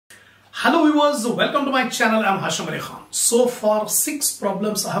Hello viewers, welcome to my channel. I'm Hasham Ali Khan. So far 6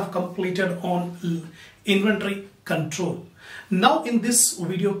 problems I have completed on inventory control. Now in this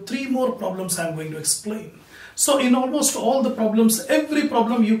video 3 more problems I'm going to explain. So in almost all the problems, every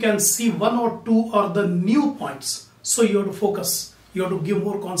problem you can see 1 or 2 are the new points. So you have to focus, you have to give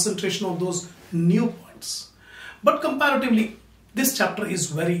more concentration on those new points. But comparatively this chapter is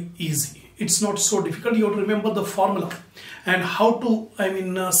very easy. It's not so difficult. You have to remember the formula and how to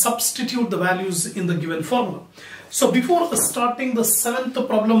substitute the values in the given formula. So before starting the 7th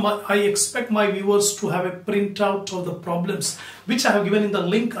problem, I expect my viewers to have a printout of the problems which I have given in the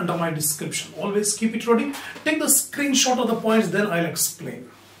link under my description. Always keep it ready. Take the screenshot of the points, then I'll explain.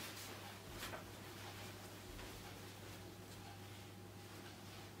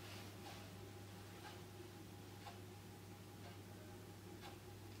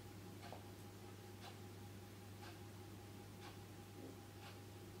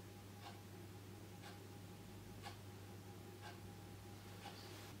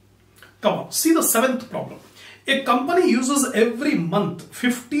 Come on, see the 7th problem. A company uses every month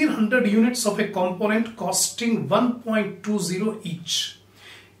 1500 units of a component costing 1.20 each.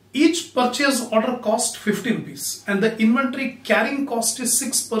 Each purchase order cost 50 rupees and the inventory carrying cost is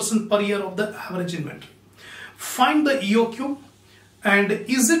 6% per year of the average inventory. Find the EOQ and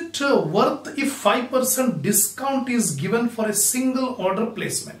is it worth if 5% discount is given for a single order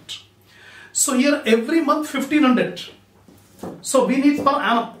placement. So here every month 1500. So we need per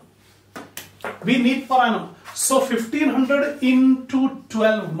annum. So 1500 into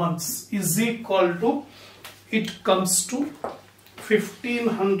 12 months is equal to, it comes to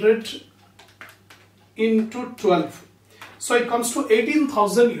 1500 into 12. So it comes to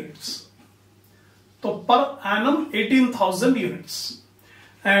 18,000 units. So per annum 18,000 units.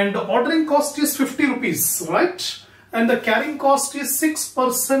 And the ordering cost is 50 rupees, right? And the carrying cost is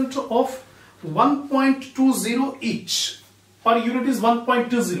 6% of 1.20 each. Per unit is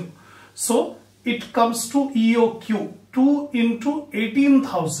 1.20. So it comes to EOQ 2 into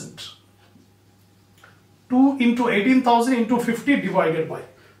 18,000. 2 into 18,000 into 50 divided by.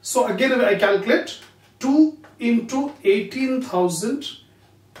 So again I calculate 2 into 18,000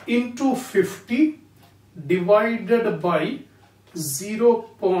 into 50 divided by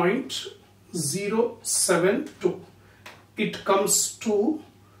 0.072. It comes to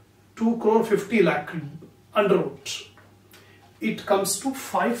 2 crore 50 lakh under root. It comes to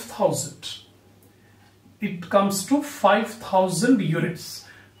 5,000. It comes to 5,000 units.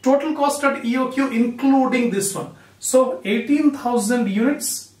 Total cost at EOQ including this one. So 18,000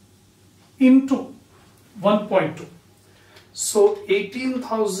 units into 1.2. So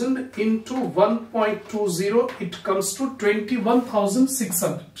 18,000 into 1.20, it comes to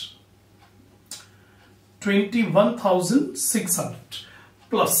 21,600. 21,600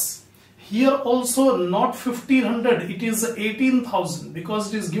 plus. Here also not 1500, it is 18,000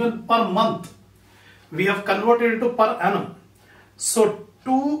 because it is given per month. We have converted it to per annum. So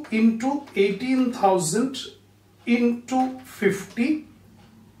 2 into 18,000 into 50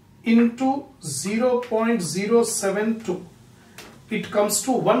 into 0.072. It comes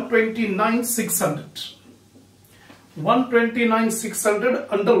to 129,600. 129,600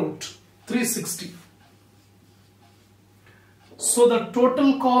 under root 360. So the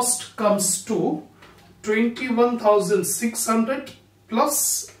total cost comes to 21,600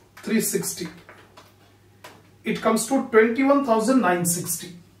 plus 360. It comes to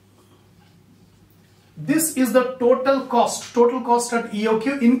 21,960. This is the total cost at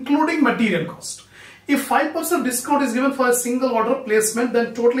EOQ including material cost. If 5% discount is given for a single order placement,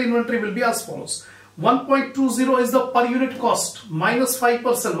 then total inventory will be as follows. 1.20 is the per unit cost minus 5%,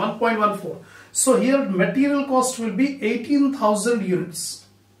 1.14. So here material cost will be 18,000 units.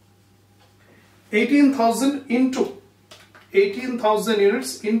 18,000 into 18,000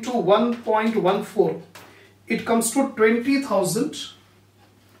 units into 1.14. It comes to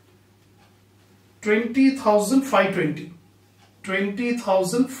 20,520.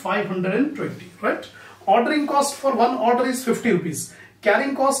 20,520, right? Ordering cost for one order is 50 rupees.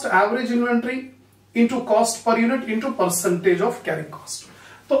 Carrying cost average inventory into cost per unit into percentage of carrying cost.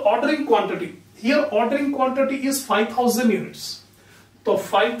 So ordering quantity. Here ordering quantity is 5,000 units. So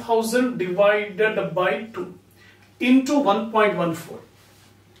 5,000 divided by 2 into 1.14.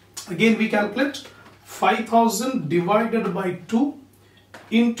 Again we calculate 5,000 divided by 2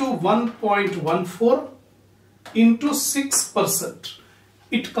 into 1.14 into 6%.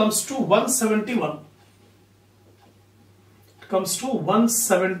 It comes to 171. It comes to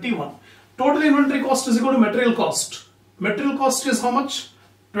 171. Total inventory cost is equal to material cost. Material cost is how much?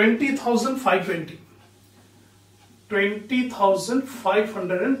 20,520.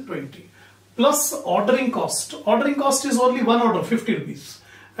 20,520 plus ordering cost. Ordering cost is only one order, 50 rupees.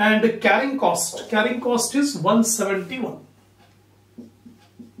 And carrying cost is 171.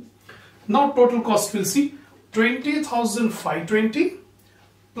 Now total cost we'll see 20,520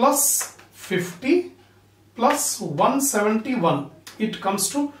 plus 50 plus 171. It comes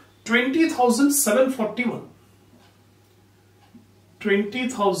to 20,741.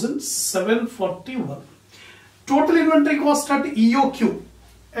 20,741. Total inventory cost at EOQ.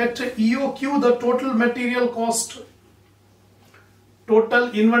 At EOQ, the total material cost,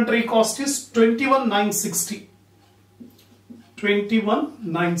 total inventory cost is 21,960.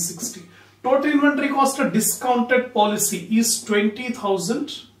 21,960. Total inventory cost at discounted policy is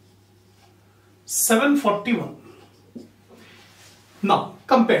 20,741. Now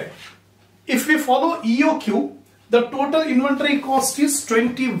compare. If we follow EOQ, the total inventory cost is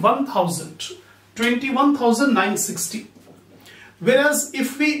 21,960. Whereas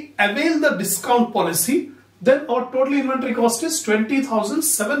if we avail the discount policy, then our total inventory cost is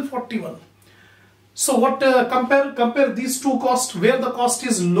 20,741. So what compare these two costs, where the cost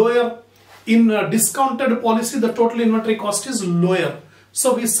is lower in discounted policy, the total inventory cost is lower.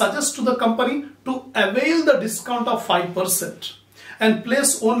 So we suggest to the company to avail the discount of 5% and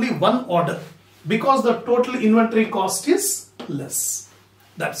place only one order, because the total inventory cost is less.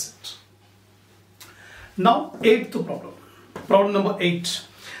 That's it. Now, eighth problem. Problem number 8.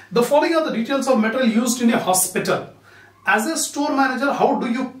 The following are the details of material used in a hospital. As a store manager, how do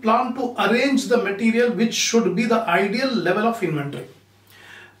you plan to arrange the material which should be the ideal level of inventory?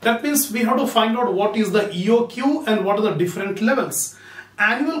 That means we have to find out what is the EOQ and what are the different levels.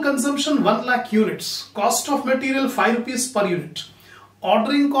 Annual consumption 1 lakh units. Cost of material 5 rupees per unit.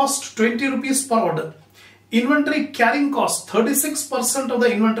 Ordering cost 20 rupees per order. Inventory carrying cost 36% of the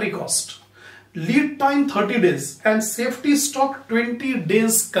inventory cost. Lead time 30 days and safety stock 20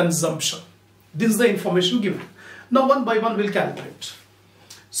 days consumption. This is the information given. Now one by one we'll calculate.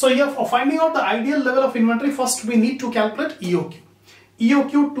 So here for finding out the ideal level of inventory, first we need to calculate EOQ.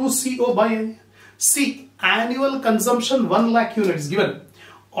 EOQ 2CO by A. C. Annual consumption 1 lakh units given.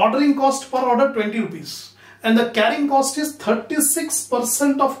 Ordering cost per order 20 rupees. And the carrying cost is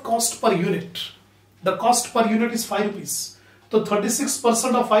 36% of cost per unit. The cost per unit is 5 rupees. So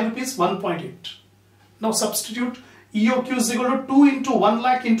 36% of 5 rupees, 1.8. Now substitute EOQ is equal to 2 into 1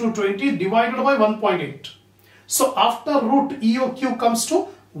 lakh into 20 divided by 1.8. So after root, EOQ comes to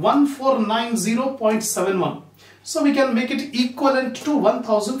 1490.71. So we can make it equivalent to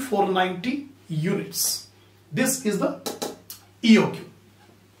 1490 units. This is the EOQ.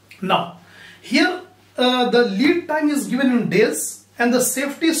 Now here the lead time is given in days and the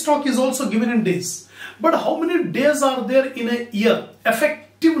safety stock is also given in days. But how many days are there in a year?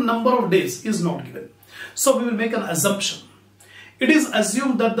 Effective number of days is not given. So we will make an assumption. It is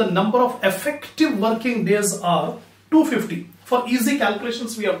assumed that the number of effective working days are 250. For easy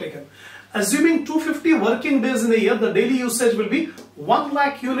calculations we have taken. Assuming 250 working days in a year, the daily usage will be 1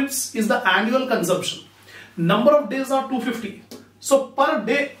 lakh units is the annual consumption. Number of days are 250. So per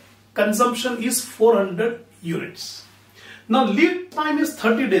day consumption is 400 units. Now lead time is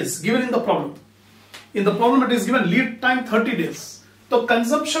 30 days given in the problem. In the problem it is given lead time 30 days. So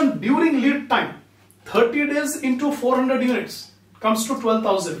consumption during lead time 30 days into 400 units comes to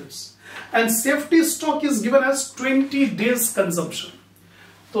 12,000 units. And safety stock is given as 20 days consumption.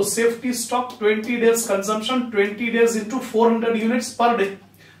 So safety stock 20 days consumption, 20 days into 400 units per day.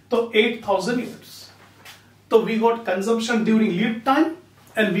 So 8,000 units. So we got consumption during lead time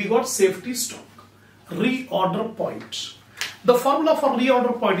and we got safety stock. Reorder point. The formula for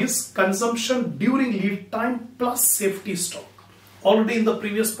reorder point is consumption during lead time plus safety stock. Already in the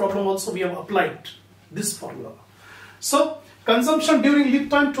previous problem also we have applied this formula. So consumption during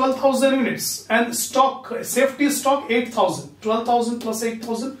lead time 12,000 units and stock, safety stock 8,000. 12,000 plus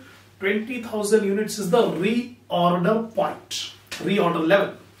 8,000, 20,000 units is the reorder point, reorder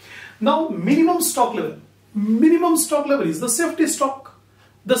level. Now minimum stock level. Minimum stock level is the safety stock.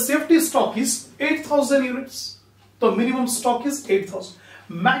 The safety stock is 8,000 units. The minimum stock is 8,000.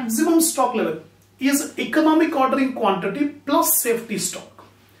 Maximum stock level is economic ordering quantity plus safety stock.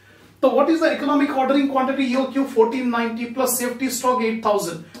 So what is the economic ordering quantity? EOQ 1490 plus safety stock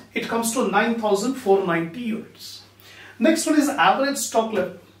 8,000. It comes to 9,490 units. Next one is average stock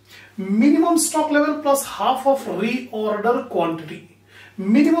level. Minimum stock level plus half of reorder quantity.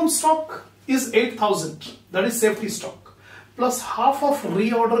 Minimum stock is 8,000. That is safety stock. Plus half of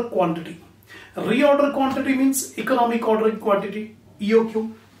reorder quantity. Reorder quantity means economic ordering quantity.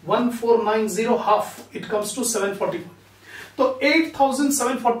 EOQ 1490 half. It comes to 745. So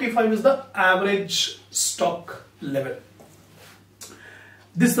 8,745 is the average stock level.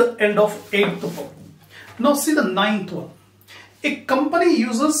 This is the end of 8th problem. Now see the 9th one. A company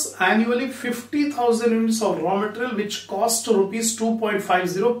uses annually 50,000 units of raw material which cost rupees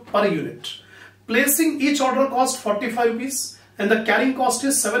 2.50 per unit. Placing each order cost 45 rupees and the carrying cost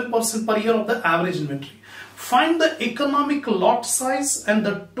is 7% per year of the average inventory. Find the economic lot size and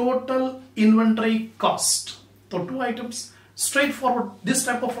the total inventory cost. So 2 items, straightforward. This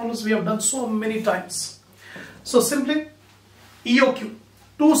type of problems we have done so many times. So simply EOQ,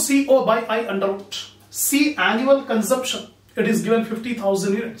 2CO by I under root. C, annual consumption. It is given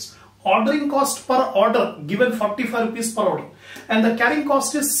 50,000 units. Ordering cost per order given 45 rupees per order. And the carrying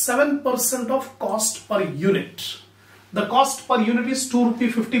cost is 7% of cost per unit. The cost per unit is 2 rupee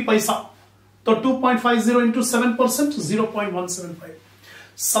 50 paisa. So 2.50 into 7%, 0.175.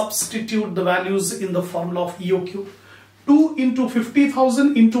 Substitute the values in the formula of EOQ. 2 into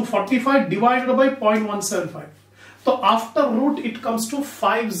 50,000 into 45 divided by 0.175. So after root it comes to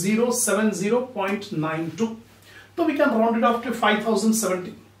 5070.92. So we can round it off to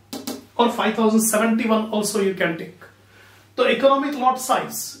 5070 or 5071 also you can take. The economic lot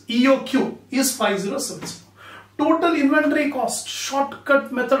size EOQ is 5070. Total inventory cost,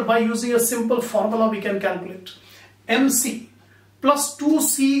 shortcut method by using a simple formula we can calculate. MC plus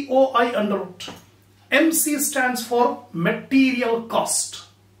 2COI under root. MC stands for material cost,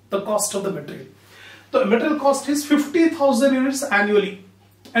 the cost of the material. The material cost is 50,000 units annually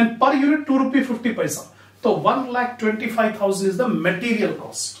and per unit 2 rupee 50 paisa. So 1,25,000 is the material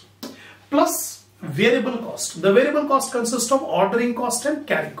cost plus variable cost. The variable cost consists of ordering cost and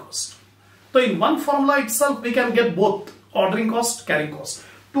carrying cost. So in one formula itself we can get both ordering cost, carrying cost.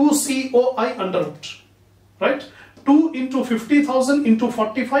 2COI under root, right? 2 into 50,000 into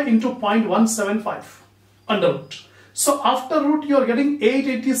 45 into 0.175 under root. So after root you are getting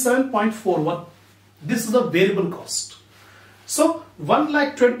 887.41. This is the variable cost. So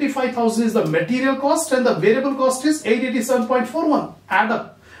 1,25,000 is the material cost and the variable cost is 887.41. Add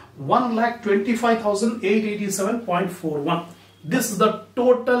up 1,25,887.41. This is the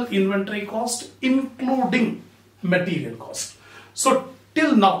total inventory cost including material cost. So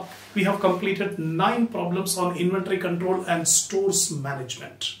till now we have completed 9 problems on inventory control and stores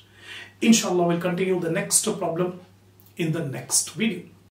management. Inshallah we'll continue the next problem in the next video.